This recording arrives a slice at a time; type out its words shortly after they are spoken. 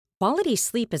Quality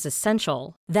sleep is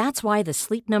essential. That's why the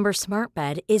Sleep Number Smart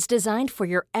Bed is designed for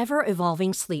your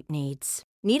ever-evolving sleep needs.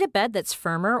 Need a bed that's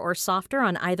firmer or softer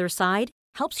on either side?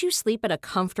 Helps you sleep at a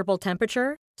comfortable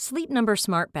temperature? Sleep Number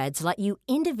Smart Beds let you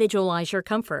individualize your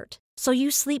comfort, so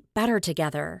you sleep better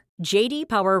together. J.D.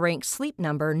 Power ranks Sleep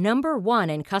Number number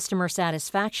 1 in customer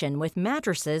satisfaction with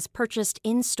mattresses purchased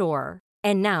in-store.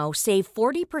 And now, save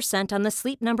 40% on the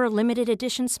Sleep Number Limited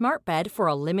Edition Smart Bed for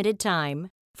a limited time.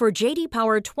 For J.D.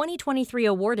 Power 2023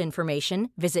 award information,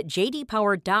 visit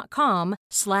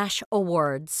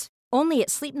jdpower.com/awards. Only at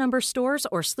Sleep Number stores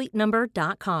or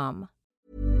sleepnumber.com.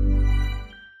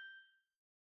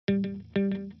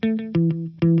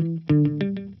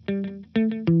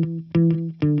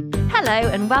 Hello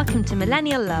and welcome to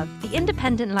Millennial Love, the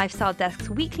Independent Lifestyle Desk's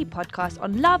weekly podcast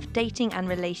on love, dating and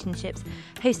relationships,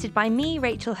 hosted by me,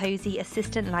 Rachel Hosey,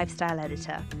 Assistant Lifestyle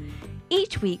Editor.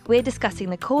 Each week, we're discussing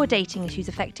the core dating issues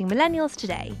affecting millennials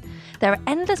today. There are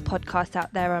endless podcasts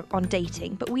out there on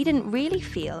dating, but we didn't really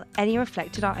feel any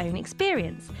reflected our own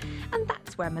experience. And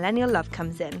that's where Millennial Love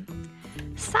comes in.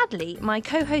 Sadly, my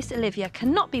co-host Olivia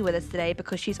cannot be with us today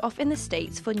because she's off in the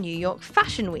States for New York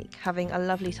Fashion Week, having a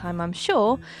lovely time, I'm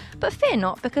sure. But fear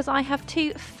not, because I have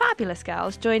two fabulous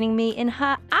girls joining me in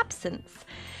her absence.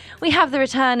 We have the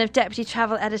return of Deputy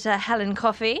Travel Editor Helen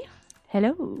Coffey.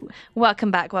 Hello.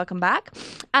 Welcome back.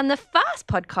 And the first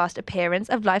podcast appearance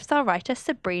of lifestyle writer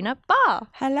Sabrina Barr.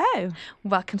 Hello.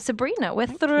 Welcome, Sabrina. We're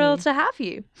thrilled to have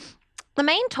you. The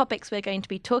main topics we're going to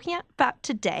be talking about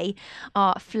today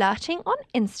are flirting on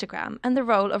Instagram and the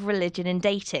role of religion in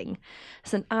dating.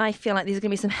 So I feel like these are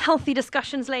going to be some healthy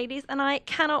discussions, ladies, and I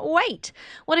cannot wait.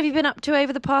 What have you been up to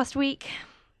over the past week?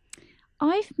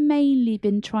 I've mainly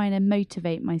been trying to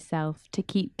motivate myself to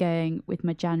keep going with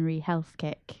my January health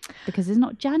kick because it's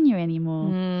not January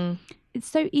anymore. It's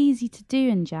so easy to do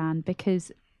in Jan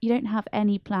because you don't have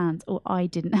any plans, or I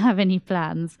didn't have any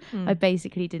plans. I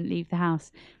basically didn't leave the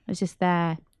house. I was just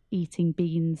there eating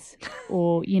beans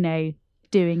or,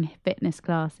 doing fitness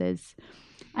classes.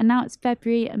 And now it's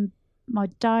February and my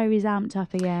diary's amped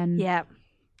up again. Yeah.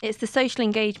 It's the social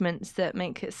engagements that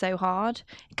make it so hard,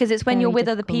 because it's when you're with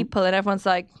other people and everyone's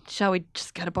like, shall we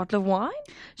just get a bottle of wine?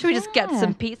 Shall we just get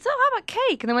some pizza? How about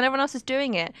cake? And then when everyone else is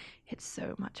doing it, it's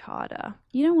so much harder.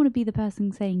 You don't want to be the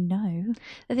person saying no.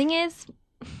 The thing is,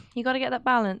 you got to get that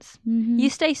balance.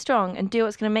 You stay strong and do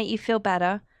what's going to make you feel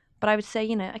better. But I would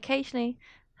say, occasionally,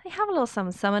 have a little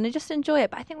summer and just enjoy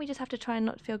it. But I think we just have to try and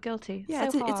not feel guilty. Yeah,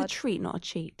 it's a treat, not a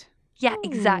cheat. Yeah,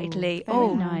 exactly.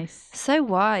 Very nice. So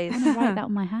wise. I'm going to write that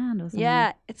on my hand or something.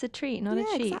 Yeah, it's a treat, not a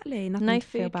cheat. Exactly. Nothing no to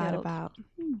feel bad guilt. about.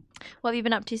 What have you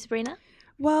been up to, Sabrina?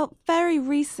 Well, very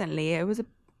recently, it was a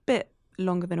bit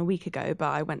longer than a week ago, but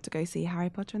I went to go see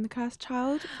Harry Potter and the Cursed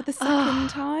Child for the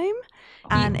second time,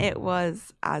 and it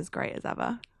was as great as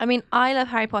ever. I mean, I love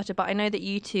Harry Potter, but I know that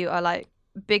you two are like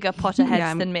bigger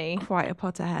Potterheads than me. Quite a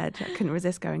Potterhead. I couldn't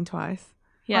resist going twice.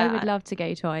 Yeah. I would love to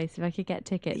go twice if I could get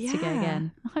tickets to go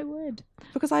again. I would.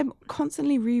 Because I'm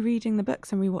constantly rereading the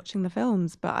books and rewatching the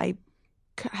films, but I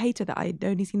hated that I'd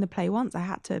only seen the play once. I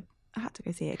had to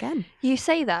go see it again. You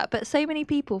say that, but so many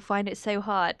people find it so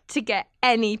hard to get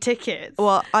any tickets.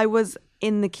 Well, I was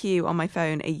in the queue on my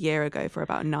phone a year ago for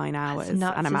about 9 hours,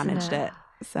 nuts, and I managed isn't it.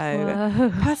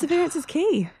 So perseverance is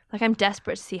key. Like, I'm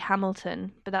desperate to see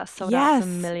Hamilton, but that's sold out for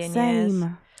a million years.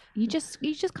 You just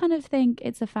kind of think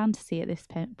it's a fantasy at this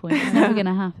point. It's never going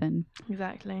to happen.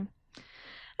 Exactly.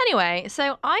 Anyway,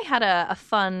 so I had a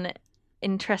fun,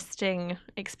 interesting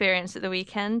experience at the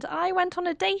weekend. I went on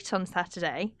a date on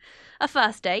Saturday, a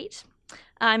first date.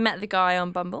 I met the guy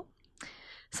on Bumble.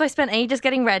 So I spent ages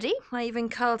getting ready. I even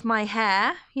curled my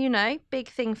hair, big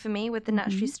thing for me with the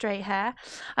naturally straight hair.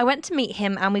 I went to meet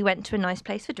him and we went to a nice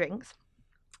place for drinks.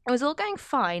 It was all going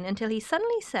fine until he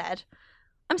suddenly said,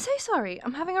 "I'm so sorry,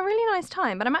 I'm having a really nice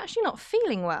time, but I'm actually not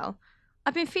feeling well.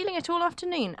 I've been feeling it all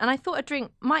afternoon, and I thought a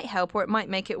drink might help or it might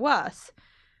make it worse."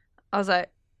 I was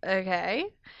like,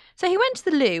 okay. So he went to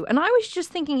the loo, and I was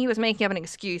just thinking he was making up an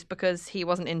excuse because he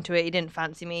wasn't into it. He didn't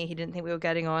fancy me. He didn't think we were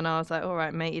getting on. I was like, all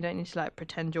right, mate, you don't need to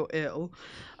pretend you're ill.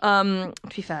 To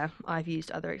be fair, I've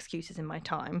used other excuses in my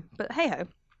time, but hey-ho.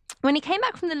 When he came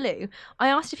back from the loo, I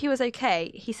asked if he was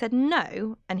okay. He said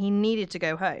no, and he needed to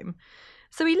go home.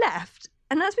 So he left.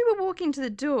 And as we were walking to the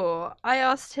door, I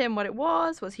asked him what it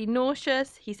was. Was he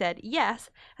nauseous? He said yes.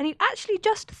 And he'd actually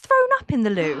just thrown up in the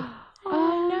loo.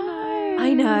 Oh, no.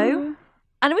 I know.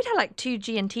 And we'd had 2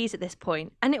 G&Ts at this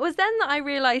point. And it was then that I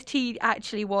realised he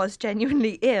actually was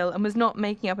genuinely ill and was not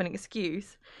making up an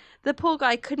excuse. The poor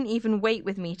guy couldn't even wait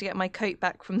with me to get my coat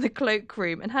back from the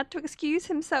cloakroom and had to excuse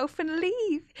himself and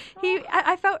leave.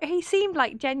 I felt he seemed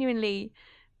genuinely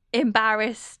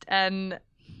embarrassed,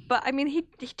 but I mean, he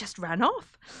just ran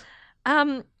off.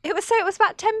 It was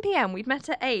about 10 p.m. We'd met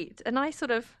at 8, and I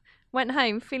sort of went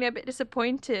home feeling a bit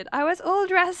disappointed. I was all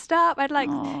dressed up. And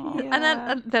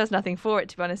then there was nothing for it,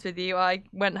 to be honest with you. I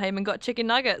went home and got chicken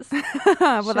nuggets.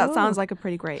 Well, that sounds like a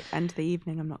pretty great end to the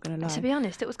evening, I'm not going to lie. To be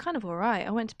honest, it was kind of all right.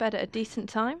 I went to bed at a decent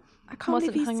time. I can't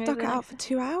believe he stuck it out for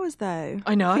 2 hours, though.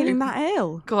 I know. Feeling that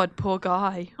ill. God, poor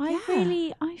guy.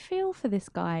 I feel for this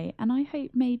guy, and I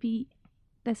hope maybe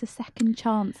there's a second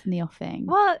chance in the offing.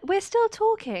 Well, we're still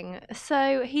talking. So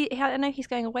I know he's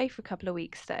going away for a couple of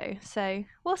weeks though. So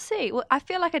we'll see. Well, I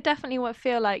feel like I definitely would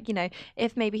feel like,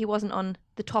 if maybe he wasn't on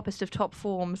the toppest of top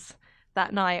forms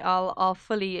that night, I'll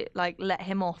fully let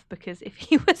him off, because if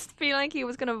he was feeling like he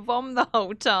was going to vom the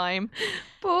whole time,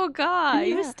 poor guy. And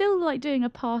he was still doing a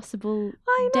passable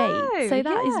know, date, so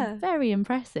that is very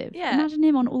impressive. Yeah. Imagine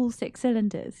him on all 6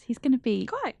 cylinders. He's going to be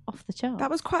quite off the chart. That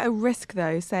was quite a risk,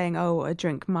 though, saying, "Oh, a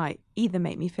drink might either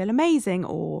make me feel amazing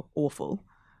or awful."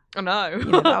 I know.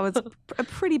 That was a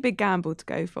pretty big gamble to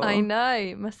go for. I know.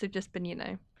 It must have just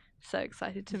been, so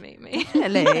excited to meet me.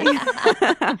 Really?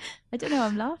 I don't know.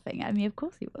 I'm laughing. I mean, of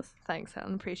course he was. Thanks,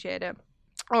 Helen. Appreciate it.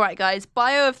 All right, guys.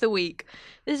 Bio of the week.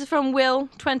 This is from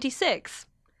Will26.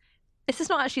 This is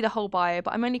not actually the whole bio,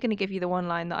 but I'm only going to give you the one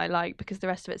line that I like, because the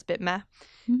rest of it's a bit meh.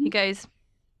 Mm-hmm. He goes,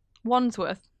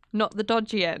 "Wandsworth, not the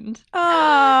dodgy end."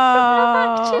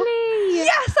 Oh, Actually,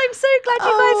 yes, I'm so glad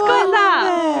you guys got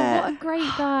that. What a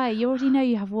great guy. You already know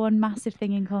you have one massive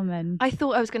thing in common. I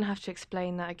thought I was going to have to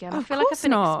explain that again. I Of feel like I've course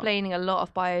been not. explaining a lot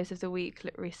of bios of the week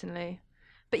recently.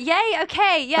 But yay,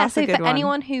 okay, yeah. That's a So good for one.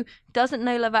 anyone who doesn't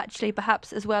know Love Actually,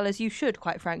 perhaps as well as you should,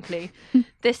 quite frankly,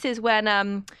 this is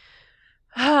when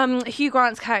Hugh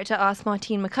Grant's character asks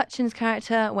Martine McCutcheon's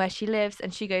character where she lives,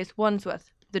 and she goes,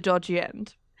 "Wandsworth, the dodgy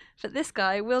end." But this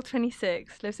guy,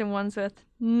 Will26, lives in Wandsworth,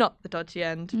 not the dodgy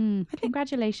end.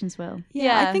 Congratulations, Will.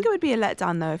 Yeah, I think it would be a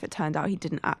letdown, though, if it turned out he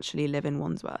didn't actually live in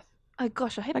Wandsworth. Oh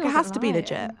gosh, I hope Like, it it has wasn't to be lying.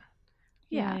 legit.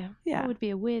 Yeah. Yeah. That would be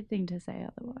a weird thing to say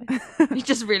otherwise. He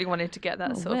just really wanted to get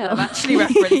that sort of Will. Love Actually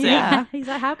reference in. Yeah. He's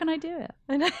like, how can I do it?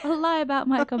 I know. I'll lie about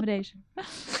my accommodation.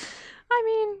 I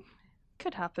mean,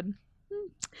 could happen.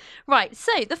 Right,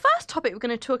 so the first topic we're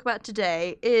going to talk about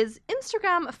today is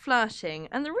Instagram flirting.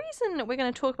 And the reason we're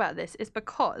going to talk about this is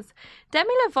because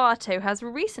Demi Lovato has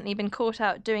recently been caught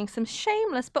out doing some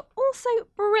shameless but also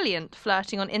brilliant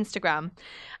flirting on Instagram.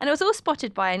 And it was all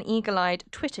spotted by an eagle-eyed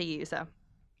Twitter user.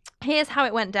 Here's how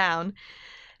it went down.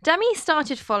 Demi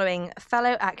started following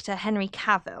fellow actor Henry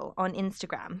Cavill on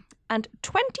Instagram, and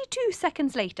 22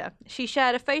 seconds later, she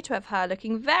shared a photo of her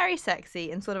looking very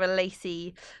sexy in sort of a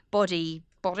lacy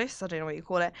bodice, I don't know what you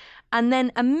call it, and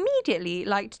then immediately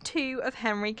liked 2 of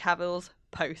Henry Cavill's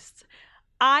posts.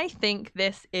 I think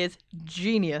this is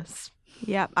genius.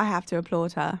 Yep, I have to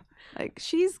applaud her. Like,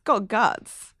 she's got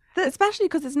guts. Especially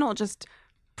because it's not just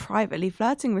privately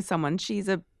flirting with someone. She's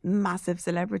a massive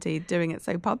celebrity doing it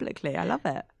so publicly. I love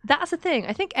it. That's the thing.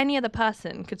 I think any other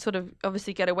person could sort of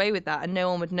obviously get away with that and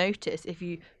no one would notice if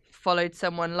you followed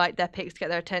someone, liked their pics to get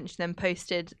their attention, then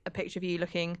posted a picture of you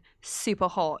looking super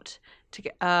hot to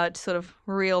get to sort of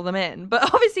reel them in.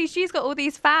 But obviously she's got all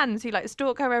these fans who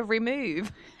stalk her every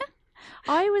move.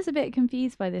 I was a bit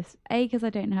confused by this, A, because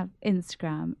I don't have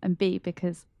Instagram, and B,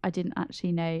 because I didn't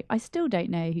actually know. I still don't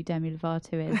know who Demi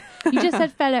Lovato is. You just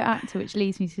said fellow actor, which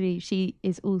leads me to believe she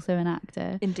is also an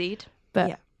actor. Indeed. But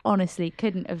Yeah. honestly,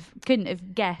 couldn't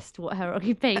have guessed what her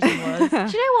occupation was. Do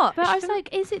you know what? But I was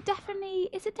like, is it definitely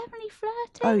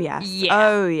flirting? Oh, yes. Yeah.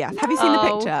 Oh, yes. Have you seen the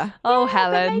Oh. picture? Oh, But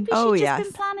Helen. maybe Oh, she'd just yes.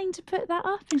 been planning to put that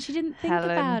up and she didn't think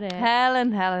Helen. about it.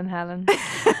 Helen.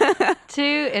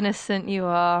 Too innocent you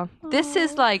are. This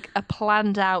is like a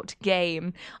planned out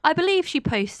game. I believe she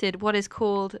posted what is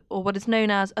called, or what is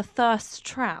known as, a thirst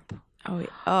trap.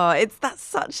 That's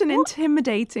such an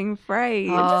intimidating phrase.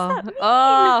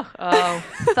 Oh,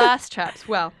 thirst traps.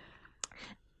 Well,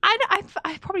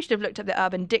 I probably should have looked up the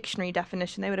Urban Dictionary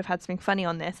definition. They would have had something funny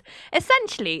on this.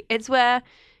 Essentially, it's where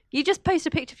you just post a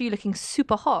picture of you looking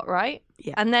super hot, right?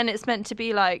 Yeah. And then it's meant to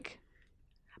be like,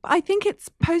 I think it's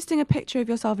posting a picture of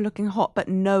yourself looking hot, but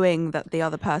knowing that the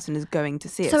other person is going to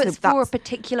see it. so it's for a that's-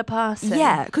 particular person.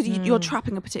 Yeah, because you're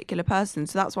trapping a particular person.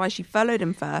 So that's why she followed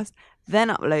him first, then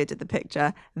uploaded the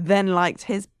picture, then liked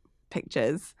his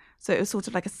pictures. So it was sort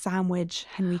of like a sandwich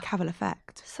Henry Cavill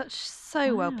effect.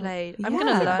 So well Wow. played. I'm Yeah.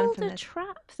 going to It's learn called from a this.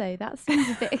 trap, though. That seems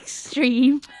a bit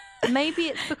extreme. Maybe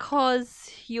it's because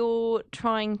you're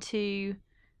trying to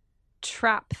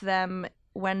trap them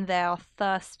when they are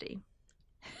thirsty.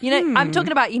 I'm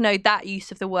talking about, that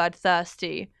use of the word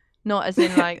thirsty, not as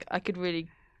in like I could really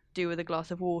do with a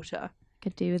glass of water.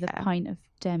 Could do with a pint of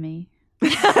Demi.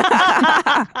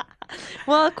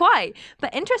 Well, quite.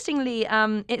 But interestingly,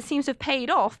 it seems to have paid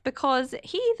off because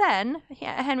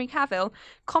Henry Cavill,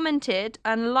 commented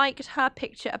and liked her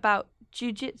picture about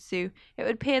jiu-jitsu. It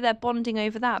would appear they're bonding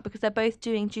over that because they're both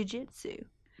doing jiu-jitsu.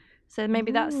 So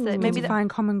maybe that's the... Maybe to find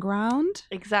common ground.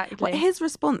 Exactly. Well, his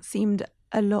response seemed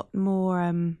a lot more,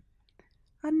 I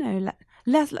don't know,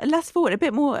 less forward, a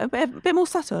bit more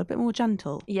subtle, a bit more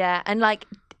gentle. Yeah, and like,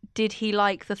 did he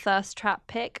like the thirst trap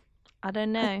pic? I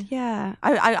don't know. Yeah,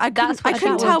 I couldn't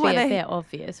tell would be whether a bit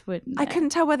obvious, wouldn't it? I couldn't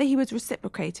tell whether he was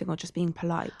reciprocating or just being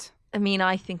polite. I mean,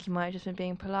 I think he might have just been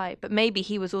being polite, but maybe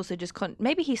he was also just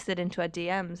maybe he slid into her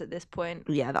DMs at this point.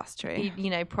 Yeah, that's true.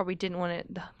 He, probably didn't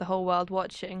want the whole world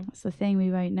watching. That's the thing,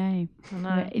 we won't know. I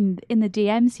know. In the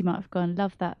DMs, he might have gone,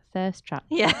 love that thirst trap.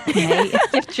 Yeah, mate.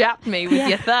 You've trapped me with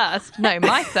your thirst. No,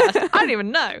 my thirst. I don't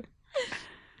even know.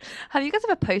 Have you guys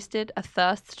ever posted a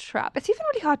thirst trap? It's even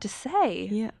really hard to say.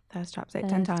 Yeah, thirst traps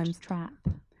 10 times. Trap.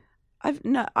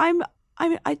 I'm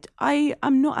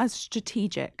not as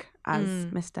strategic as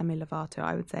Miss Demi Lovato.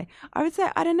 I would say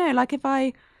I don't know. Like if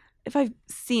I've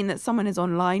seen that someone is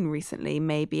online recently,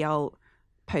 maybe I'll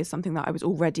post something that I was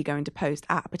already going to post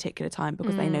at a particular time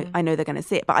because I know they're going to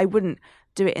see it. But I wouldn't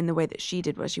do it in the way that she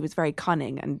did, where she was very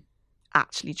cunning and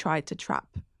actually tried to trap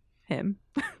him.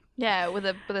 Yeah, with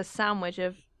a sandwich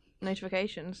of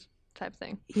notifications type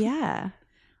thing. Yeah.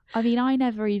 I mean, I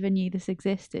never even knew this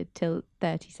existed till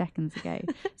 30 seconds ago.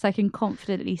 So I can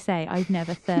confidently say I've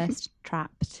never thirst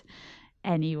trapped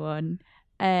anyone.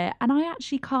 And I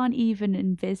actually can't even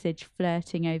envisage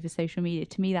flirting over social media.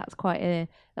 To me, that's quite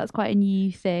a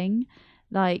new thing.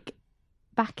 Like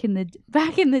back in the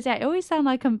day, I always sound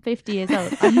like I'm 50 years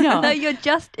old. I'm not. No, you're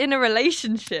just in a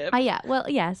relationship.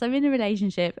 Yes, I'm in a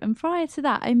relationship. And prior to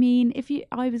that, I mean,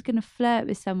 I was going to flirt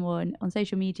with someone on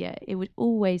social media, it would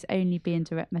always only be in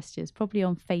direct messages, probably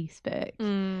on Facebook.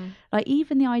 Like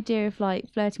even the idea of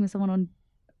like flirting with someone on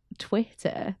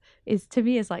Twitter to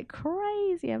me is like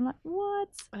crazy. I'm like, what?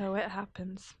 Oh, it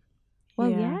happens. Well,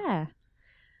 yeah.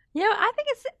 I think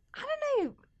I don't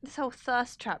know, this whole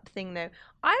thirst trap thing though.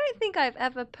 I don't think I've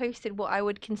ever posted what I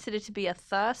would consider to be a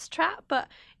thirst trap, but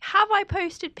have I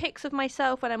posted pics of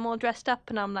myself when I'm all dressed up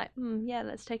and I'm like, yeah,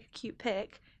 let's take a cute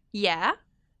pic? Yeah,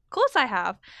 of course I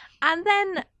have. And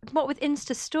then what with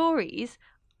Insta stories,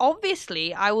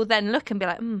 obviously I will then look and be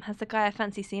like, has the guy I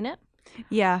fancy seen it?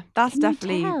 Yeah, that's Can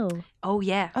definitely. you tell? Oh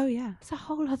yeah. It's a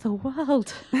whole other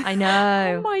world. I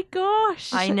know. Oh my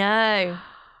gosh. I know.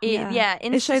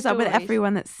 It shows up with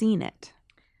everyone that's seen it.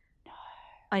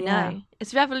 I know. Yeah.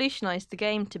 It's revolutionised the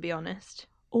game, to be honest.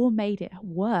 Or made it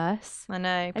worse. I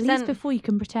know. At least before you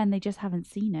can pretend they just haven't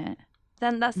seen it.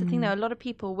 Then that's the thing, though. A lot of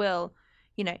people will,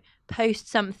 post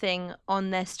something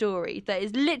on their story that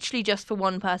is literally just for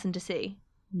one person to see.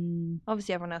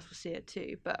 Obviously, everyone else will see it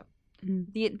too, but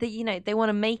they want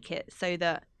to make it so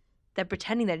that they're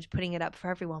pretending they're just putting it up for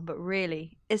everyone, but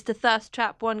really, it's the thirst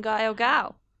trap one guy or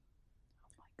gal. Oh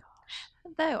my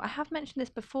gosh. Though I have mentioned this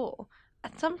before.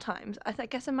 And sometimes, I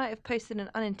guess I might have posted an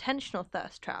unintentional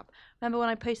thirst trap. Remember when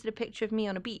I posted a picture of me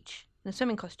on a beach in a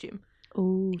swimming costume?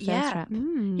 Oh, thirst trap.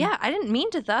 Yeah, I didn't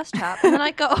mean to thirst trap. And then I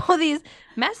got all these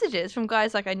messages from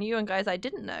guys like I knew and guys I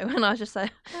didn't know. And I was just like...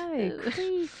 Oh,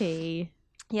 creepy.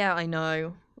 Yeah, I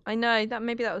know. That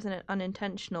maybe that was an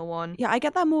unintentional one. Yeah, I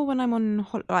get that more when I'm on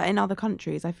in other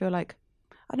countries. I feel like...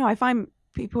 I know, I find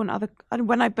people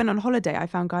when I've been on holiday, I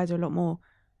found guys are a lot more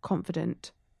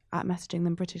confident at messaging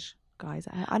than British guys.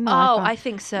 I don't know. I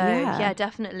think so. Yeah,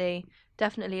 definitely.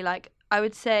 Like, I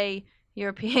would say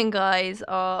European guys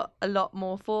are a lot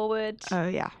more forward. Oh,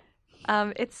 yeah.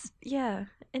 It's,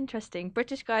 interesting.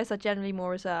 British guys are generally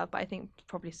more reserved, but I think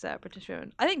probably so British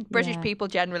women. I think British people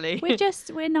generally.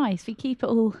 We're nice. We keep it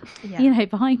all,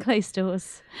 behind closed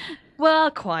doors.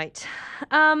 Well, quite.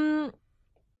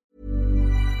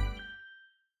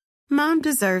 Mom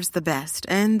deserves the best,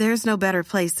 and there's no better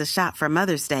place to shop for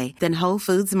Mother's Day than Whole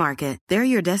Foods Market. They're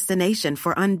your destination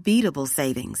for unbeatable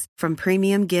savings, from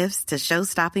premium gifts to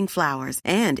show-stopping flowers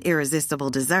and irresistible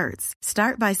desserts.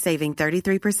 Start by saving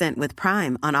 33% with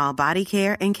Prime on all body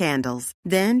care and candles.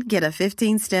 Then get a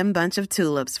 15-stem bunch of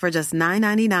tulips for just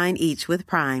 $9.99 each with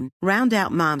Prime. Round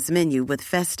out Mom's menu with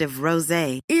festive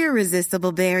rosé,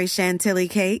 irresistible berry chantilly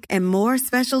cake, and more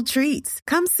special treats.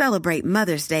 Come celebrate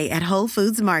Mother's Day at Whole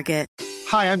Foods Market.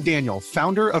 Hi, I'm Daniel,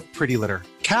 founder of Pretty Litter.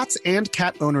 Cats and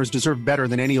cat owners deserve better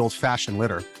than any old-fashioned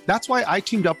litter. That's why I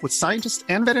teamed up with scientists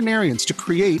and veterinarians to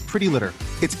create Pretty Litter.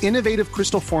 Its innovative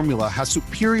crystal formula has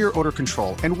superior odor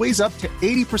control and weighs up to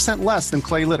 80% less than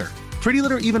clay litter. Pretty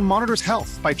Litter even monitors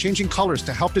health by changing colors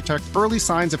to help detect early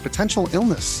signs of potential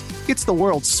illness. It's the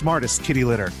world's smartest kitty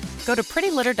litter. Go to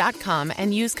prettylitter.com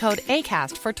and use code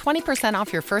ACAST for 20%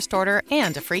 off your first order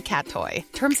and a free cat toy.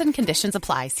 Terms and conditions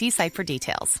apply. See site for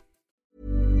details.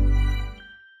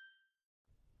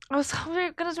 I was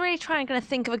really trying to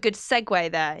think of a good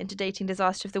segue there into dating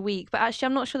disaster of the week, but actually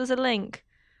I'm not sure there's a link.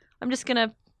 I'm just going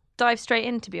to dive straight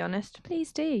in, to be honest.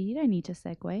 Please do. You don't need to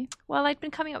segue. Well, I've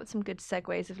been coming up with some good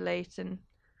segues of late, and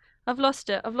I've lost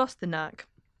it. I've lost the knack.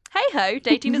 Hey ho,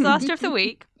 dating disaster of the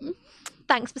week.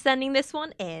 Thanks for sending this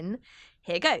one in.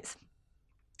 Here goes.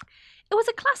 It was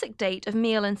a classic date of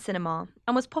meal and cinema,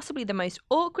 and was possibly the most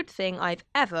awkward thing I've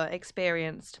ever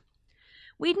experienced.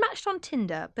 We'd matched on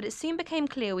Tinder, but it soon became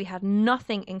clear we had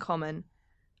nothing in common.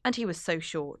 And he was so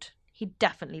short. He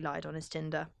definitely lied on his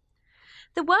Tinder.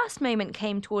 The worst moment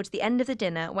came towards the end of the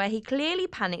dinner, where he clearly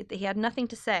panicked that he had nothing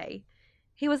to say.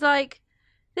 He was like,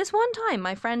 "This one time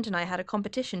my friend and I had a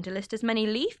competition to list as many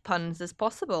leaf puns as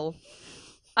possible."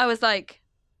 I was like,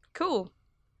 cool.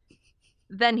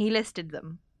 Then he listed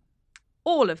them.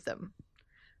 All of them.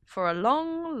 For a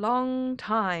long, long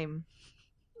time.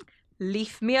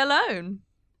 Leave me alone.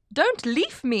 Don't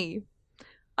leave me.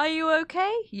 Are you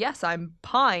okay? Yes, I'm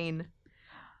pine.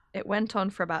 It went on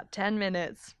for about 10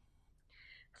 minutes.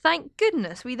 Thank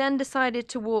goodness we then decided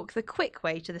to walk the quick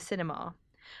way to the cinema.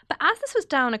 But as this was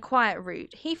down a quiet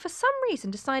route, he for some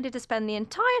reason decided to spend the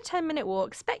entire 10-minute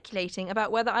walk speculating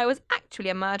about whether I was actually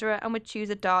a murderer and would choose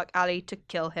a dark alley to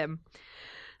kill him.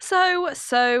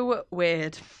 So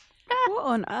weird. What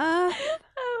on earth?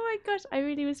 Oh my gosh, I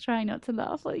really was trying not to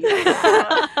laugh at you.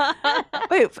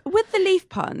 Wait, with the leaf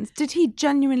puns, did he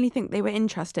genuinely think they were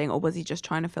interesting, or was he just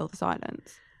trying to fill the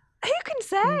silence? Who can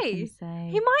say?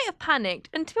 He might have panicked.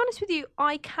 And to be honest with you,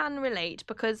 I can relate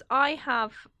because I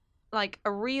have like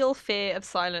a real fear of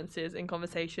silences in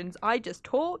conversations. I just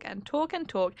talk and talk and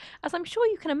talk, as I'm sure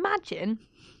you can imagine. And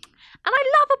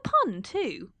I love a pun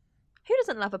too. Who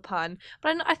doesn't love a pun?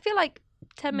 But I feel like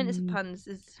 10 minutes of puns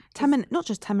is... 10 minutes, not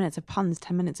just 10 minutes of puns,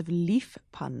 10 minutes of leaf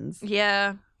puns.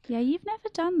 Yeah. Yeah, you've never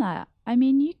done that. I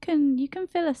mean, you can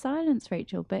fill a silence,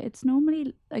 Rachel, but it's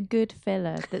normally a good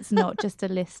filler that's not just a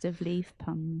list of leaf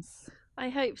puns. I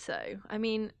hope so. I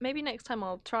mean, maybe next time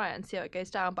I'll try it and see how it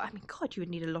goes down. But I mean, God, you would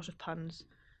need a lot of puns.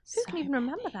 Who can even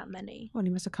remember that many? Well, he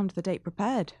must have come to the date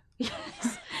prepared.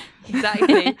 Yes,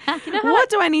 exactly. You know what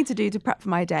do I need to do to prep for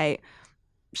my date?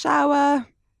 Shower,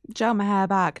 gel my hair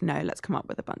back. No, let's come up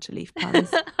with a bunch of leaf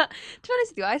puns. To be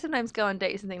honest with you, I sometimes go on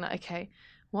dates and think like, okay,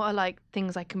 what are like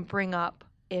things I can bring up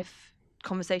if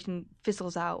conversation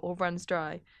fizzles out or runs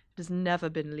dry? There's never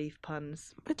been leaf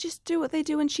puns. But just do what they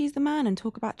do in She's the Man and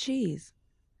talk about cheese.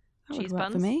 That cheese would work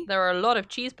puns? for me. There are a lot of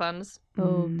cheese puns.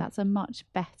 Oh, that's a much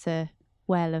better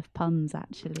well of puns,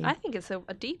 actually. I think it's a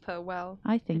deeper well.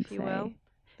 I think if you will.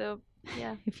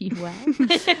 Yeah. If you will.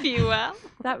 If you will.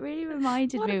 That really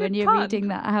reminded What a me good when you're pun. reading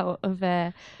that out of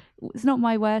it's not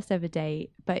my worst ever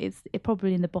date, but it's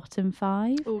probably in the bottom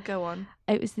 5. Oh, go on.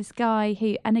 It was this guy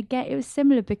who, and again, it was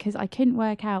similar because I couldn't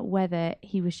work out whether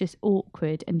he was just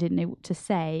awkward and didn't know what to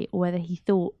say or whether he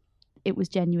thought it was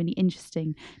genuinely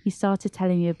interesting. He started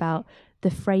telling me about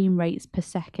the frame rates per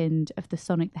second of the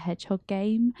Sonic the Hedgehog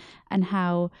game and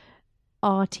how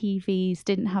our TVs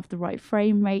didn't have the right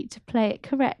frame rate to play it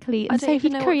correctly, and so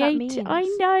he'd created. I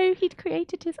know he'd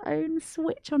created his own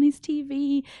switch on his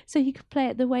TV so he could play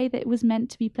it the way that it was meant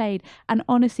to be played. And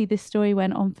honestly, this story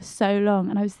went on for so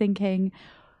long, and I was thinking,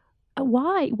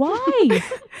 why? Why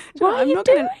are you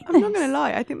doing this? I'm not going to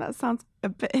lie. I think that sounds a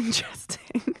bit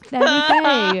interesting. There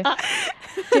we go.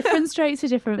 Different strokes for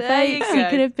different There you folks. He go.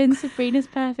 could have been Sabrina's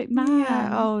perfect man.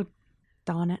 Yeah. Oh,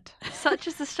 darn it. Such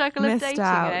is the struggle of Missed dating,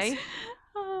 out. eh?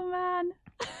 Oh man.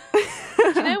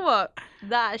 Do you know what?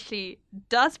 That actually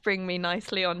does bring me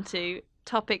nicely onto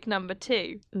topic number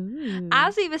 2. Ooh.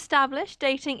 As we've established,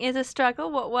 dating is a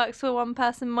struggle. What works for one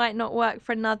person might not work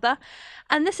for another.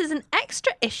 And this is an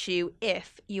extra issue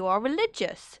if you are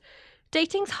religious.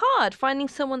 Dating's hard. Finding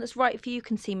someone that's right for you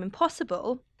can seem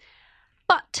impossible.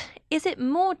 But is it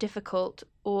more difficult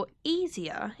or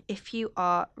easier if you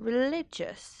are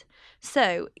religious?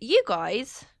 So, you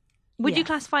guys, would you Yes.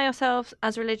 classify yourselves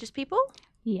as religious people?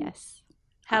 Yes.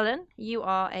 Helen, you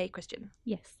are a Christian.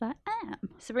 Yes, I am.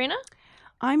 Sabrina?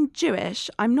 I'm Jewish.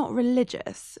 I'm not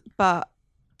religious, but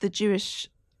the Jewish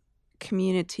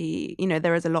community,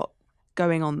 there is a lot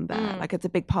going on there. Like, it's a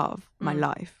big part of my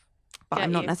life, but Get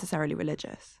I'm not you. necessarily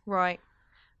religious. Right.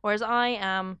 Whereas I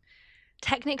am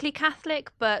technically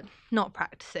Catholic, but not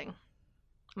practicing,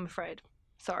 I'm afraid.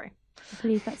 Sorry. I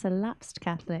believe that's a lapsed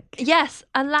Catholic. Yes,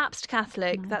 a lapsed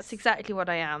Catholic. Nice. That's exactly what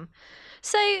I am.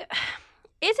 So,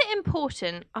 is it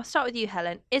important, I'll start with you,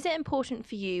 Helen, is it important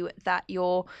for you that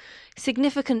your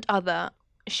significant other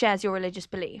shares your religious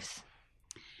beliefs?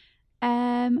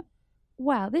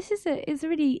 Well, this is a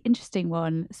really interesting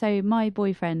one. So my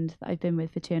boyfriend that I've been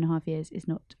with for 2.5 years is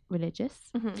not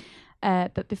religious.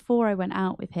 But before I went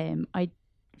out with him, I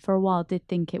for a while did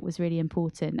think it was really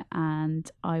important,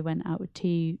 and I went out with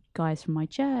 2 guys from my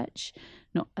church,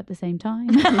 not at the same time.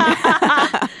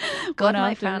 Got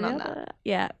my fan on that.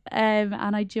 Yeah.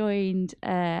 And I joined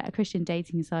a Christian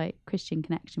dating site, Christian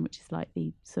Connection, which is like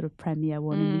the sort of premier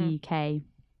one in the UK.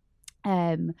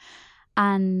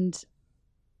 And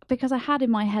because I had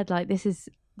in my head, like, this is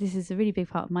a really big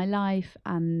part of my life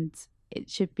and it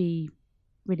should be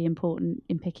really important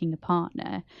in picking a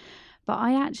partner. But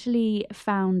I actually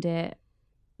found the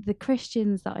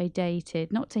Christians that I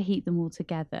dated, not to heap them all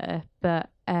together, but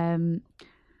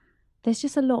there's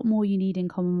just a lot more you need in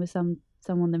common with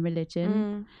someone than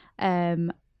religion.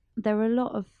 There are a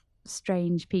lot of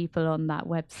strange people on that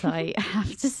website, I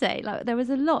have to say. Like, there was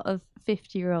a lot of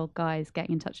 50-year-old guys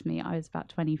getting in touch with me. I was about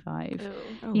 25,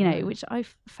 which I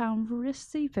found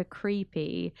super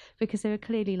creepy, because they were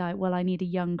clearly like, well, I need a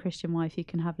young Christian wife who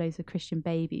can have loads of Christian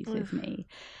babies with me.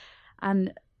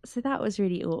 And so that was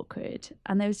really awkward.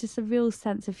 And there was just a real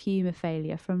sense of humour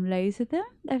failure from loads of them.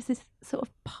 There was this sort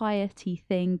of piety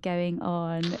thing going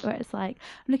on where it's like,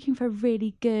 I'm looking for a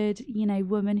really good,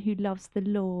 woman who loves the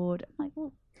Lord. I'm like,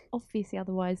 well, obviously,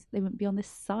 otherwise they wouldn't be on this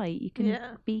site. You can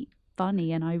be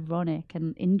funny and ironic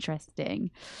and interesting.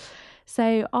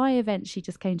 So I eventually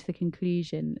just came to the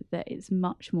conclusion that it's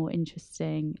much more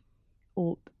interesting,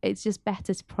 or it's just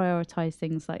better to prioritise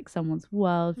things like someone's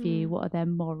worldview, what are their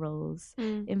morals.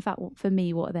 In fact, for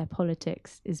me, what are their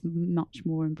politics is much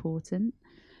more important.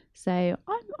 So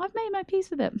I've made my peace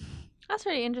with it. That's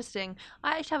really interesting.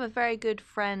 I actually have a very good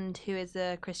friend who is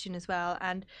a Christian as well,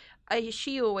 and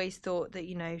she always thought that,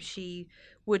 she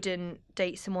wouldn't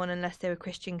date someone unless they were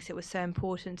Christian because it was so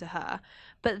important to her.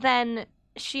 But then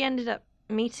she ended up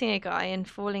meeting a guy and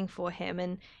falling for him,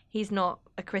 and he's not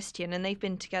a Christian, and they've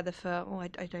been together for,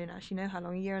 I don't actually know how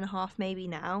long, 1.5 years maybe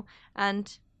now,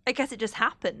 and I guess it just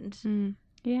happened.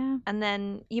 Yeah. And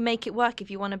then you make it work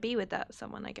if you want to be with that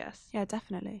someone, I guess. Yeah,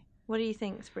 definitely. What do you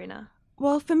think, Sabrina?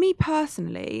 Well, for me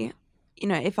personally,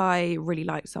 if I really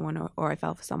liked someone or I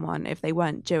fell for someone, if they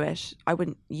weren't Jewish, I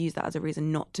wouldn't use that as a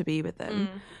reason not to be with them.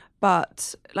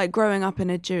 But like, growing up in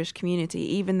a Jewish community,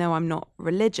 even though I'm not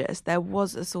religious, there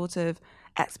was a sort of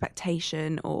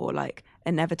expectation or like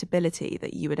inevitability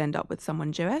that you would end up with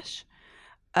someone Jewish.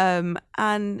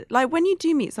 And like, when you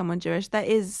do meet someone Jewish, there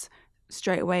is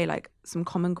straight away like some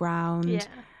common ground,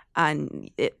 and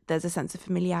there's a sense of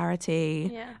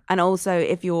familiarity. And also,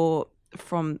 if you're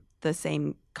from the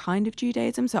same kind of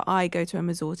Judaism, so I go to a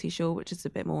Masorti shul, which is a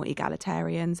bit more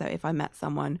egalitarian. So if I met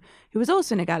someone who was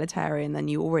also an egalitarian, then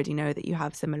you already know that you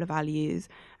have similar values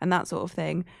and that sort of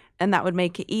thing, and that would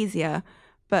make it easier.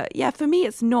 But yeah, for me,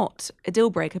 it's not a deal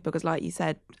breaker, because like you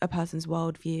said, a person's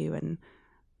worldview and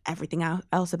everything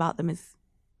else about them is,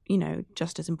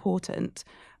 just as important.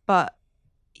 But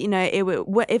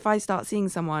if I start seeing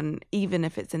someone, even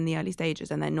if it's in the early stages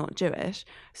and they're not Jewish,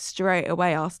 straight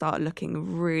away I'll start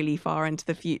looking really far into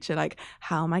the future. Like,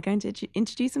 how am I going to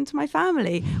introduce them to my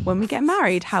family when we get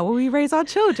married? How will we raise our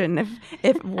children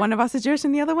if one of us is Jewish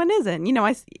and the other one isn't?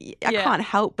 I can't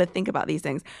help but think about these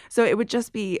things. So it would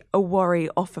just be a worry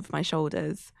off of my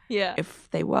shoulders. Yeah. If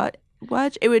they were,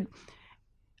 it would.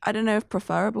 I don't know if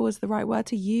preferable is the right word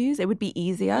to use. It would be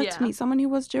easier to meet someone who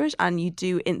was Jewish, and you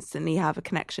do instantly have a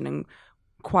connection. And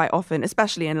quite often,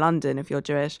 especially in London, if you're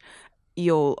Jewish,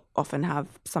 you'll often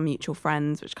have some mutual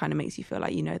friends, which kind of makes you feel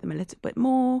like you know them a little bit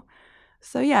more.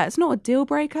 So yeah, it's not a deal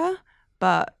breaker,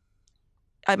 but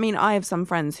I mean, I have some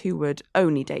friends who would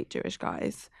only date Jewish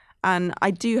guys. And I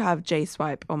do have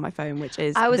JSwipe on my phone, which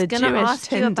is the Jewish ask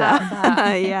Tinder. You about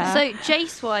that. Yeah. So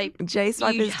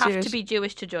JSwipe you is have Jewish. To be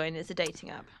Jewish to join. It's a dating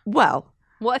app. Well,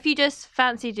 what if you just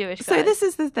fancy Jewish guys? So this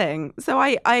is the thing. So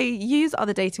I use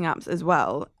other dating apps as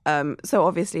well. So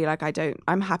obviously, like,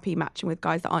 I'm happy matching with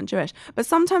guys that aren't Jewish. But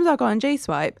sometimes I'll go on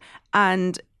JSwipe,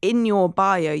 and in your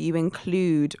bio you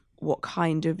include what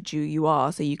kind of Jew you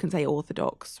are. So you can say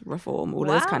Orthodox, Reform, all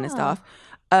this kind of stuff.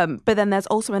 But then there's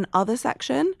also an other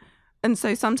section. And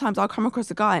so sometimes I'll come across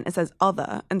a guy and it says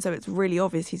other. And so it's really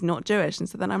obvious he's not Jewish. And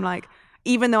so then I'm like,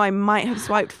 even though I might have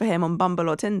swiped for him on Bumble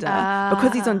or Tinder,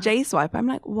 because he's on JSwipe, I'm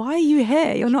like, why are you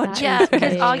here? You're not Jewish. Yeah,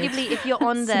 because arguably if you're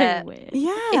on there, So weird.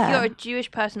 if you're a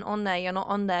Jewish person on there, you're not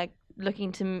on there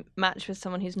looking to match with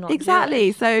someone who's not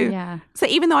exactly. Jewish. So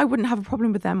even though I wouldn't have a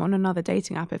problem with them on another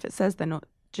dating app, if it says they're not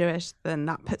Jewish, then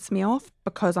that puts me off,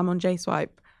 because I'm on JSwipe.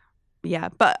 Yeah,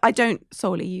 but I don't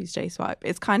solely use JSwipe.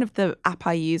 It's kind of the app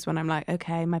I use when I'm like,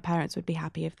 okay, my parents would be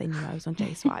happy if they knew I was on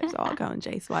JSwipe, so I'll go on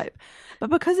JSwipe.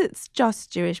 But because it's just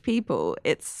Jewish people,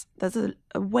 there's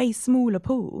a way smaller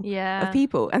pool of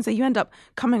people. And so you end up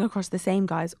coming across the same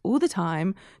guys all the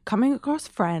time, coming across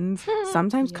friends,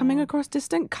 sometimes coming across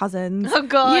distant cousins. Oh,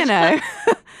 God. You know.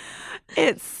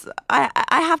 I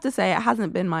have to say it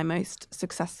hasn't been my most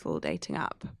successful dating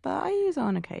app, but I use it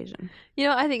on occasion. You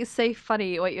know, I think it's so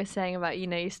funny what you're saying about, you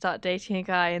know, you start dating a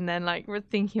guy and then like we're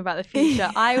thinking about the future.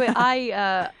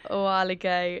 I a while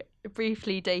ago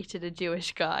briefly dated a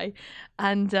Jewish guy,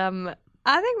 and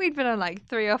I think we'd been on like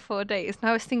 3 or 4 dates, and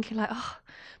I was thinking like, oh,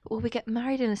 will we get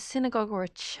married in a synagogue or a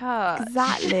church?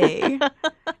 Exactly.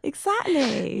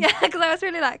 Exactly. Yeah, because I was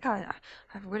really like, I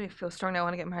really feel strongly I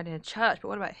want to get married in a church, but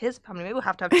what about his family? Maybe we'll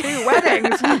have to have 2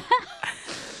 weddings.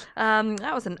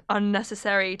 That was an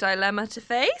unnecessary dilemma to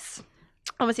face.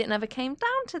 Obviously, it never came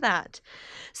down to that.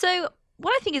 So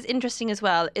what I think is interesting as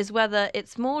well is whether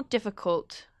it's more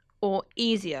difficult or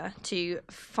easier to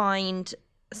find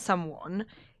someone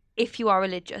if you are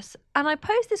religious. And I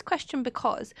pose this question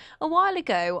because a while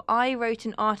ago I wrote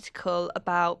an article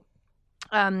about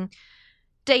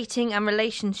dating and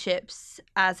relationships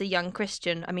as a young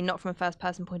Christian. I mean, not from a first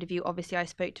person point of view. Obviously, I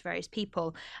spoke to various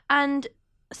people. And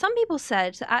some people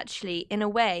said that actually, in a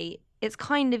way, it's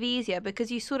kind of easier because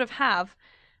you sort of have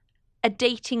a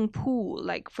dating pool,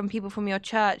 like from people from your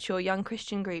church or young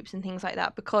Christian groups and things like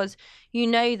that, because you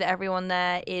know that everyone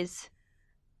there is,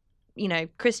 you know,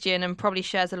 Christian and probably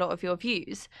shares a lot of your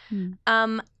views.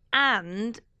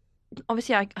 And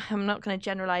obviously I'm not going to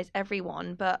generalize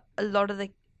everyone, but a lot of the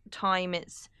time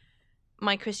it's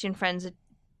my Christian friends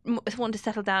want to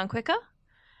settle down quicker,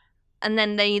 and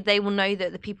then they will know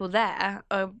that the people there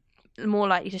are more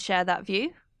likely to share that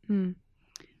view.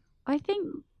 I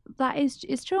think that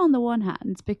it's true on the one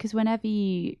hand, because whenever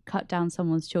you cut down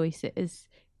someone's choice, it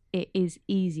is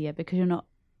easier because you're not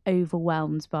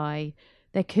overwhelmed by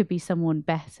there could be someone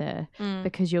better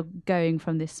because you're going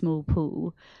from this small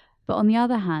pool. But on the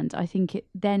other hand, I think it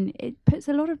puts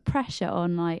a lot of pressure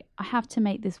on, like, I have to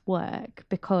make this work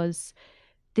because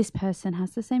this person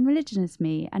has the same religion as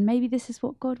me, and maybe this is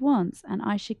what God wants, and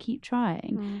I should keep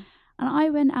trying. And I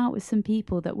went out with some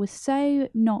people that were so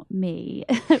not me.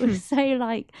 It was so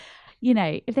like, you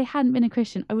know, if they hadn't been a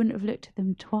Christian, I wouldn't have looked at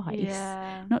them twice.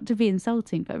 Yeah. Not to be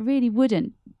insulting, but really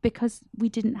wouldn't, because we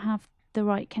didn't have the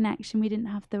right connection. We didn't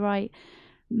have the right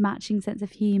matching sense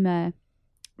of humour.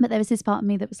 But there was this part of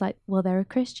me that was like, well, they're a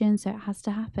Christian, so it has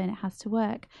to happen. It has to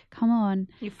work. Come on.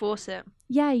 You force it.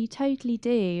 Yeah, you totally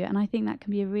do. And I think that can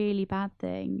be a really bad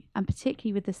thing. And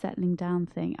particularly with the settling down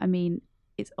thing. I mean,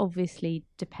 it obviously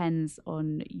depends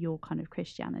on your kind of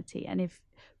Christianity.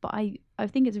 But I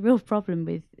think it's a real problem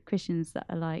with Christians that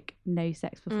are like, no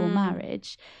sex before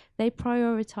marriage. They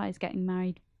prioritise getting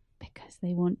married because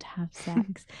they want to have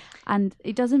sex. And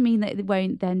it doesn't mean that it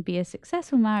won't then be a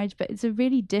successful marriage, but it's a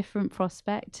really different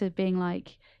prospect to being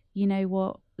like, you know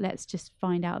what, let's just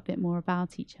find out a bit more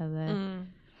about each other.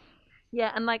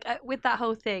 Yeah, and like with that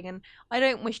whole thing, and I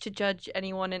don't wish to judge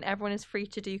anyone, and everyone is free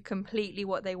to do completely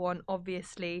what they want,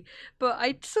 obviously, but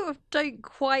I sort of don't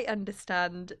quite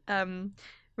understand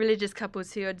religious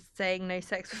couples who are saying no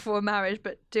sex before marriage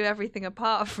but do everything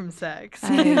apart from sex.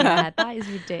 Oh, yeah, that is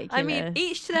ridiculous. I mean,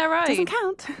 each to their own. Doesn't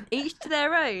count. Each to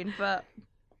their own, but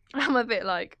I'm a bit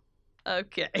like,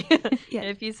 okay, yeah.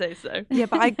 If you say so. Yeah,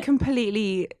 but I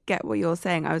completely get what you're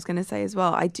saying. I was going to say as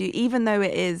well, I do, even though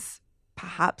it is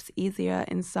perhaps easier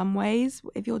in some ways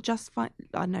if you're just I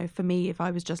don't know, for me, if I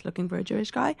was just looking for a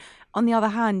Jewish guy, on the other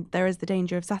hand, there is the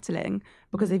danger of settling,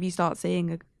 because if you start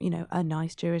seeing a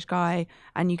nice Jewish guy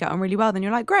and you get on really well, then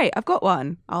you're like, great, I've got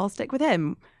one, I'll stick with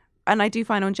him. And I do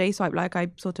find on JSwipe, like, I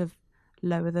sort of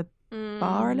lower the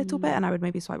bar a little bit, and I would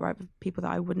maybe swipe right with people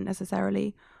that I wouldn't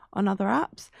necessarily on other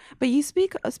apps. But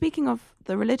speaking of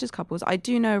the religious couples, I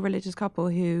do know a religious couple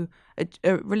a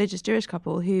religious Jewish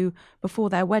couple who before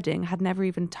their wedding had never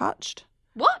even touched.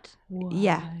 What? Whoa.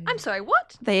 Yeah. I'm sorry,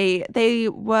 what? They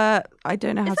were, I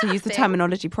don't know how to use the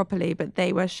terminology properly, but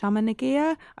they were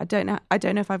shamanagia. I don't know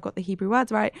if I've got the Hebrew words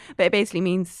right, but it basically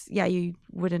means, yeah, you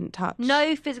wouldn't touch.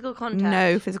 No physical contact.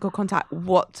 No physical contact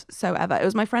whatsoever. It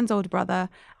was my friend's older brother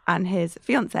and his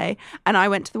fiance, and I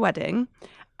went to the wedding.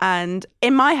 And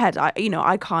in my head,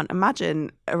 I can't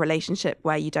imagine a relationship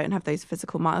where you don't have those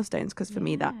physical milestones, because for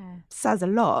me that says a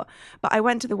lot. But I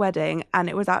went to the wedding, and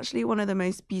it was actually one of the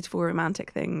most beautiful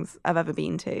romantic things I've ever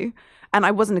been to. And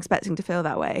I wasn't expecting to feel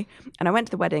that way. And I went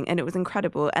to the wedding, and it was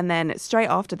incredible. And then straight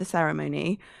after the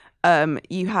ceremony,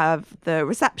 you have the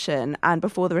reception, and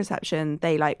before the reception,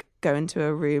 they like go into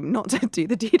a room, not to do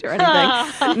the deed or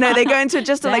anything. No, they go into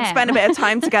just to like spend a bit of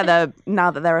time together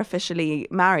now that they're officially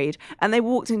married. And they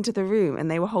walked into the room and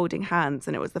they were holding hands,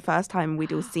 and it was the first time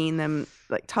we'd all seen them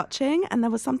like touching, and there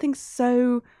was something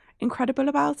so incredible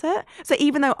about it. So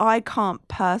even though I can't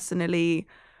personally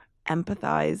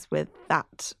empathize with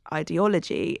that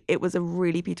ideology, it was a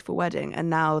really beautiful wedding, and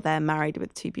now they're married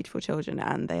with 2 beautiful children,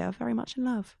 and they are very much in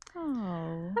love. Oh,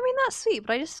 I mean, that's sweet,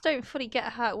 but I just don't fully get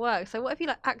how it works. So what if you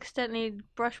like accidentally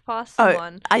brush past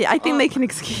someone? I think they can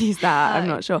excuse that. I'm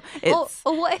not sure. It's...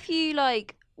 Or what if you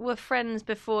like were friends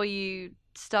before you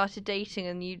started dating,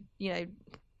 and you know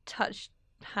touched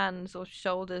hands or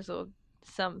shoulders or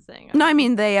something? No, I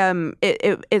mean they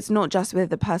it's not just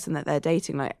with the person that they're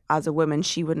dating. Like as a woman,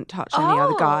 she wouldn't touch any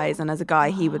other guys, and as a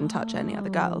guy, he wouldn't touch any other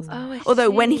girls. Although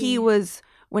when he was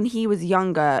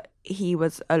younger, he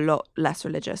was a lot less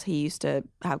religious. He used to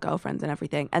have girlfriends and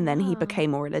everything, and then he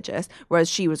became more religious, whereas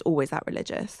she was always that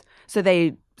religious. So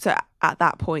at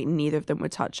that point, neither of them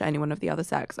would touch anyone of the other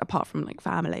sex apart from like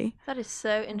family. That is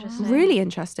so interesting. Really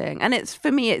interesting. And it's,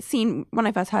 for me, it seemed, when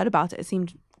I first heard about it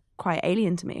seemed quite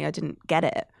alien to me. I didn't get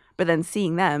it. But then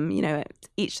seeing them, you know,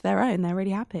 each their own, they're really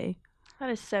happy.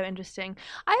 That is so interesting.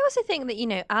 I also think that, you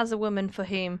know, as a woman for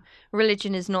whom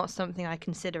religion is not something I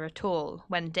consider at all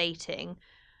when dating,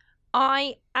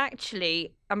 I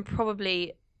actually am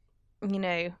probably, you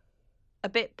know, a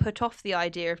bit put off the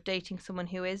idea of dating someone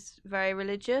who is very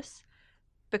religious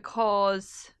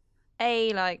because,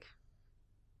 like,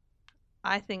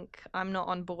 I think I'm not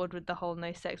on board with the whole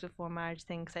no sex before marriage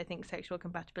thing because I think sexual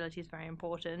compatibility is very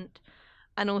important.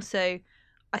 And also,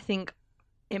 I think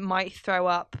it might throw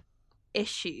up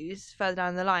issues further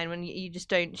down the line when you just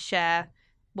don't share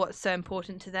what's so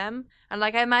important to them. And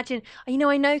like, I imagine, you know,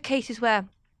 I know cases where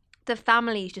the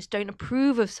families just don't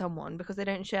approve of someone because they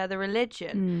don't share the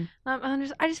religion. I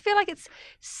just feel like it's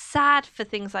sad for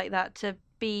things like that to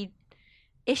be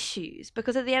issues,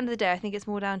 because at the end of the day, I think it's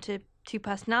more down to 2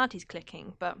 personalities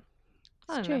clicking. But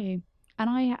it's true. And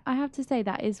I have to say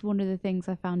that is one of the things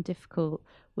I found difficult,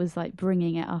 was like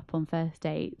bringing it up on first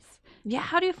dates. Yeah,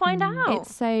 how do you find out?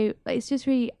 It's just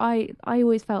really, I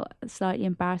always felt slightly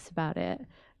embarrassed about it,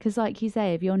 because like you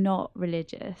say, if you're not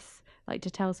religious, like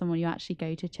to tell someone you actually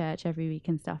go to church every week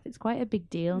and stuff, it's quite a big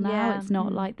deal now. Yeah. It's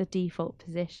not like the default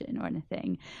position or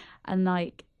anything. And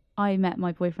like, I met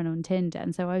my boyfriend on Tinder,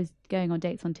 and so I was going on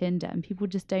dates on Tinder, and people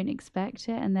just don't expect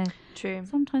it, and they're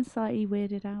sometimes slightly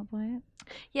weirded out by it.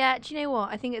 Yeah, do you know what?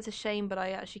 I think it's a shame, but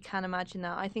I actually can imagine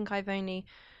that. I think I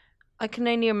can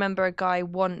only remember a guy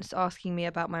once asking me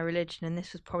about my religion, and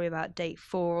this was probably about date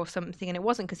 4 or something, and it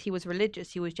wasn't because he was religious,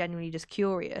 he was genuinely just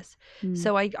curious.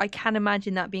 So I can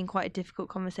imagine that being quite a difficult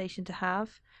conversation to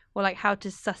have, or like how to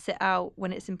suss it out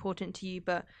when it's important to you,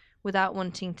 but without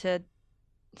wanting to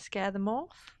scare them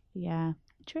off. Yeah,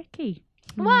 tricky.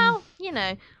 Well, you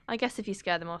know, I guess if you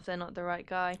scare them off, they're not the right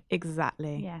guy.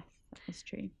 Exactly. Yes, that's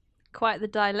true. Quite the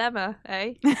dilemma,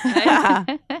 eh?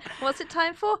 What's it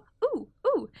time for? Ooh,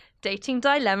 dating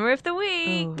dilemma of the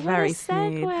week. Ooh, very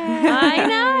smooth. I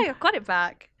know, I've got it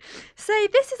back. So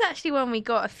this is actually one we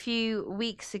got a few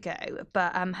weeks ago,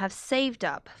 but have saved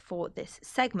up for this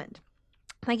segment.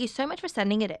 Thank you so much for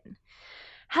sending it in.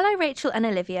 Hello, Rachel and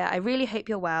Olivia. I really hope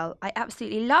you're well. I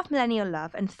absolutely love Millennial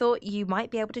Love and thought you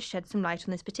might be able to shed some light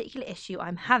on this particular issue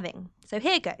I'm having. So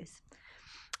here goes.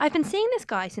 I've been seeing this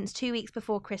guy since 2 weeks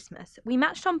before Christmas. We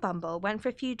matched on Bumble, went for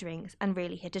a few drinks, and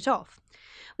really hit it off.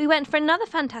 We went for another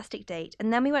fantastic date,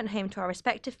 and then we went home to our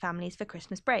respective families for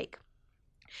Christmas break.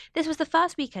 This was the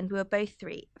first weekend we were both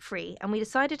free, and we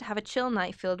decided to have a chill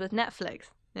night filled with Netflix.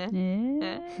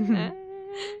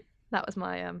 That was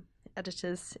my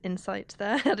editor's insight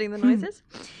there, adding the noises.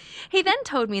 He then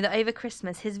told me that over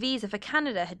Christmas his visa for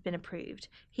Canada had been approved.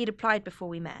 He'd applied before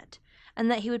we met,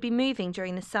 and that he would be moving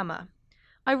during the summer.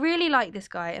 I really like this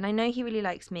guy, and I know he really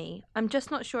likes me. I'm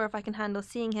just not sure if I can handle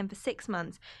seeing him for 6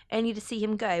 months only to see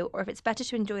him go, or if it's better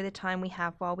to enjoy the time we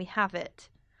have while we have it.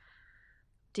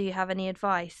 Do you have any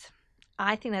advice?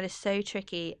 I think that is so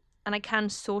tricky, and I can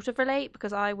sort of relate,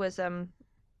 because I was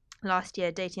last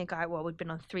year dating a guy, we'd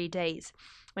been on 3 dates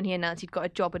when he announced he'd got a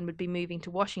job and would be moving to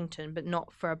Washington, but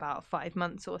not for about 5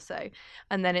 months or so.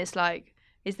 And then it's like,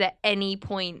 is there any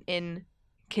point in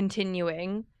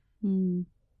continuing?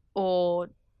 Or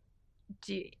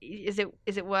is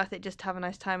it worth it just to have a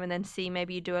nice time and then see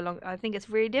maybe you do a long... I think it's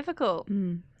really difficult.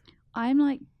 I'm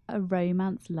like a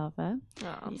romance lover.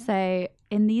 So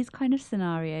in these kind of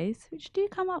scenarios, which do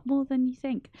come up more than you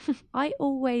think, I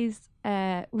always,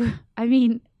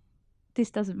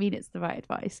 this doesn't mean it's the right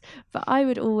advice, but I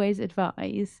would always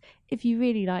advise, if you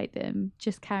really like them,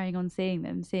 just carrying on seeing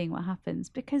them, seeing what happens,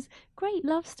 because great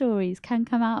love stories can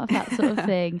come out of that sort of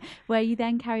thing, where you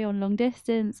then carry on long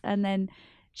distance, and then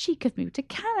she could move to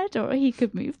Canada or he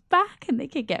could move back and they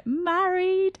could get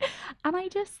married. And I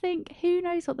just think, who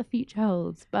knows what the future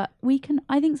holds? But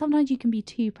I think sometimes you can be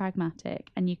too pragmatic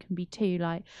and you can be too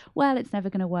like, well, it's never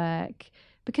going to work.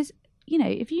 Because, you know,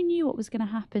 if you knew what was going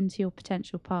to happen to your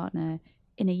potential partner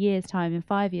in a year's time, in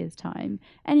 5 years' time,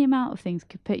 any amount of things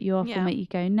could put you off or make you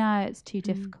go, no, it's too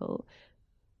difficult.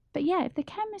 But yeah, if the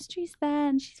chemistry's there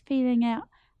and she's feeling it,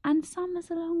 and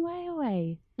summer's a long way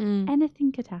away,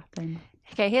 anything could happen.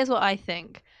 Okay, here's what I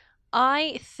think.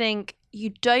 I think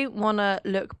you don't want to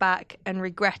look back and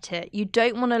regret it. You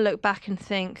don't want to look back and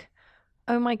think,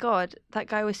 oh my God, that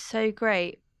guy was so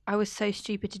great. I was so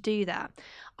stupid to do that.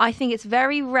 I think it's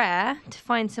very rare to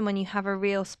find someone you have a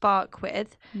real spark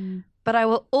with. But I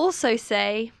will also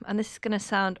say, and this is going to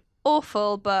sound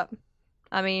awful, but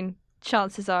I mean,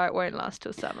 chances are it won't last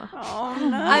till summer. Oh,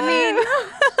 no. I mean...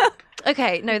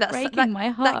 Okay, no, that's breaking my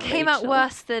heart. That came Rachel. out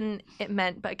worse than it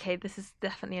meant, but okay, this is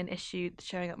definitely an issue,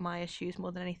 showing up my issues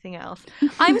more than anything else.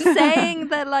 I'm saying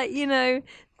that, like, you know,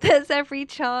 there's every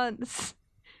chance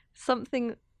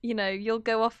something, you know, you'll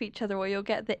go off each other or you'll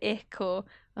get the ick or,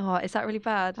 oh, is that really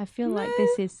bad? I feel like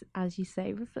this is, as you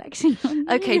say, reflection on you.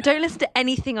 Okay, don't listen to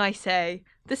anything I say.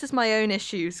 This is my own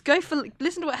issues.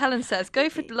 Listen to what Helen says. Go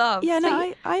for love. Yeah,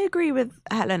 no, I agree with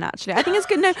Helen, actually. I think it's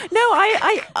good.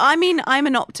 I mean, I'm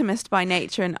an optimist by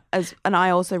nature, and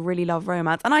I also really love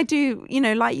romance. And I do, you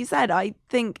know, like you said, I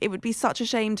think it would be such a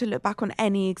shame to look back on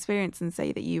any experience and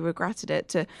say that you regretted it,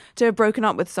 to have broken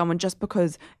up with someone just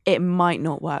because it might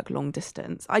not work long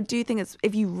distance. I do think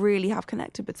if you really have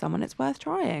connected with someone, it's worth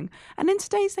trying. And in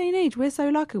today's day and age, we're so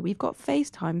lucky. We've got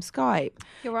FaceTime, Skype.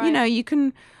 You're right. You know,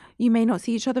 you may not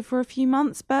see each other for a few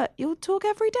months, but you'll talk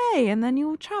every day and then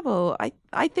you'll travel.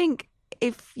 I think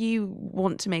if you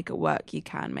want to make it work, you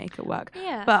can make it work.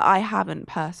 Yeah. But I haven't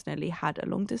personally had a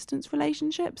long distance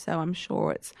relationship, so I'm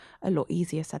sure it's a lot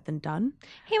easier said than done.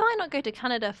 He might not go to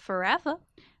Canada forever.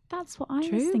 That's what I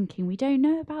was thinking. We don't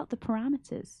know about the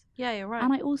parameters. Yeah, you're right.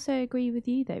 And I also agree with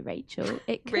you, though, Rachel.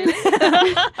 It could... Really?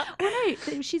 Well, no,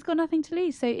 she's got nothing to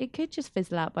lose, so it could just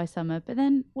fizzle out by summer. But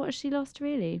then what has she lost,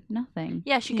 really? Nothing.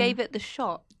 Yeah, she gave it the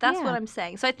shot. That's what I'm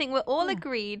saying. So I think we're all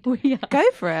agreed. Go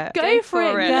for it. Go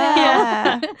for it.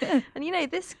 Yeah. And, you know,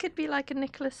 this could be like a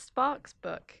Nicholas Sparks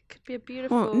book. It could be a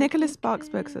beautiful... Well, Nicholas Sparks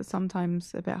books are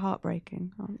sometimes a bit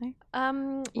heartbreaking, aren't they?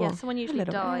 Yeah, someone usually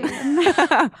dies.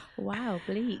 Wow,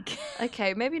 bleak.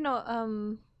 Okay, maybe not a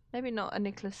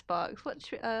Nicholas Sparks. What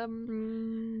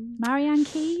Marianne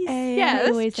Keyes?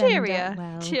 Yeah, that's cheerier.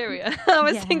 Well. Cheerier. I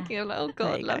was Yeah. thinking of, oh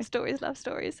God, you love go.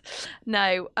 stories.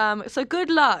 No. So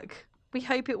good luck. We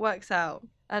hope it works out.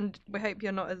 And we hope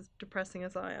you're not as depressing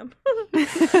as I am.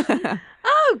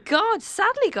 Oh God,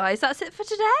 sadly guys, that's it for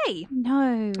today.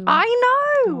 No.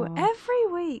 I know, Aw. every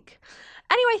week.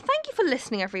 Anyway, thank you for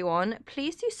listening, everyone.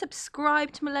 Please do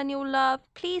subscribe to Millennial Love.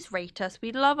 Please rate us.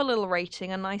 We'd love a little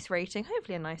rating, a nice rating.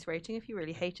 Hopefully a nice rating. If you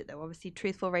really hate it, though, obviously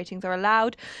truthful ratings are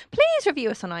allowed. Please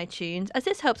review us on iTunes, as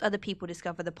this helps other people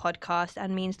discover the podcast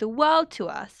and means the world to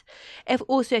us. If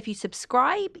you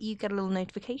subscribe, you get a little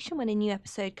notification when a new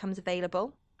episode comes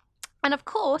available. And of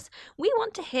course, we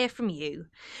want to hear from you.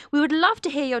 We would love to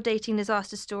hear your dating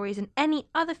disaster stories and any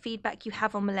other feedback you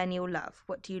have on Millennial Love.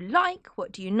 What do you like?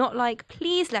 What do you not like?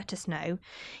 Please let us know.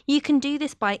 You can do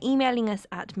this by emailing us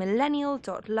at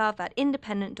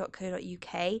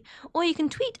millennial.love@independent.co.uk, or you can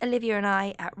tweet Olivia and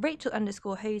I at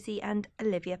Rachel_Hosey and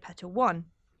Olivia Petter1.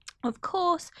 Of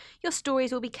course, your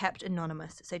stories will be kept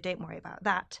anonymous, so don't worry about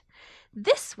that.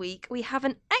 This week, we have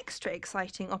an extra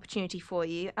exciting opportunity for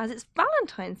you, as it's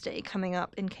Valentine's Day coming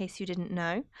up, in case you didn't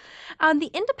know. And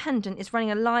The Independent is running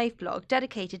a live blog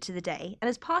dedicated to the day, and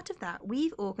as part of that,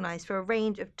 we've organised for a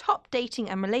range of top dating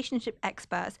and relationship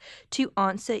experts to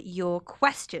answer your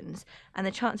questions. And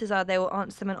the chances are they will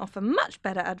answer them and offer much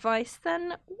better advice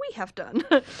than we have done.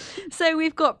 So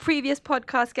we've got previous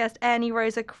podcast guest Annie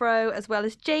Rosa Crow, as well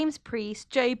as James Priest,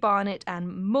 Joe Barnett,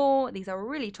 and more. These are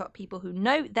really top people who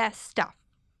know their stuff.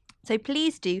 So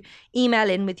please do email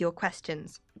in with your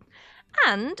questions.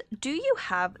 And do you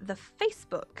have the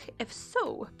Facebook? If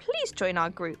so, please join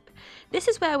our group. This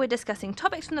is where we're discussing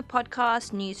topics from the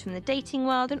podcast, news from the dating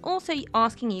world, and also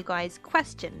asking you guys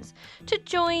questions. To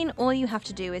join, all you have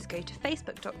to do is go to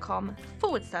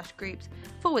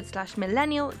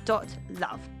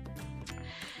facebook.com/groups/millennial.love.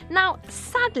 Now,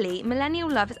 sadly, Millennial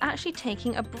Love is actually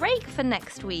taking a break for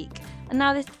next week. And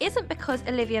now this isn't because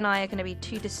Olivia and I are going to be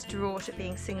too distraught at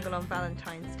being single on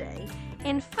Valentine's Day.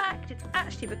 In fact, it's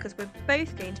actually because we're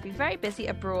both going to be very busy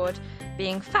abroad,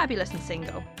 being fabulous and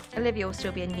single. Olivia will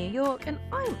still be in New York, and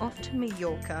I'm off to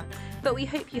Mallorca. But we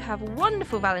hope you have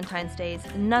wonderful Valentine's Days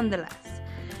nonetheless.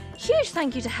 Huge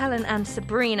thank you to Helen and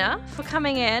Sabrina for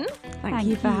coming in. Thank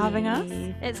you for having us.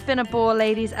 It's been a bore,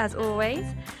 ladies, as always.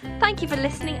 Thank you for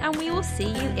listening, and we will see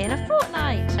you in a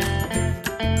fortnight.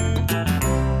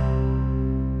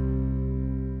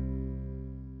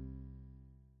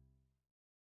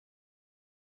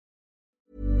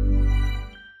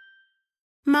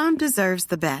 Mom deserves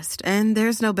the best, and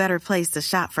there's no better place to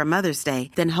shop for Mother's Day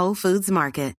than Whole Foods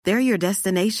Market. They're your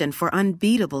destination for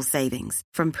unbeatable savings,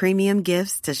 from premium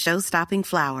gifts to show-stopping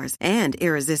flowers and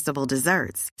irresistible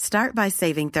desserts. Start by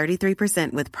saving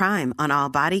 33% with Prime on all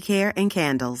body care and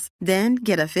candles. Then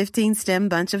get a 15-stem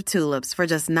bunch of tulips for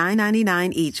just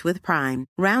 $9.99 each with Prime.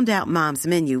 Round out Mom's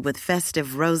menu with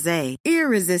festive rosé,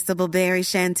 irresistible berry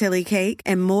chantilly cake,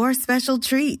 and more special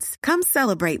treats. Come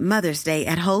celebrate Mother's Day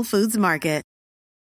at Whole Foods Market.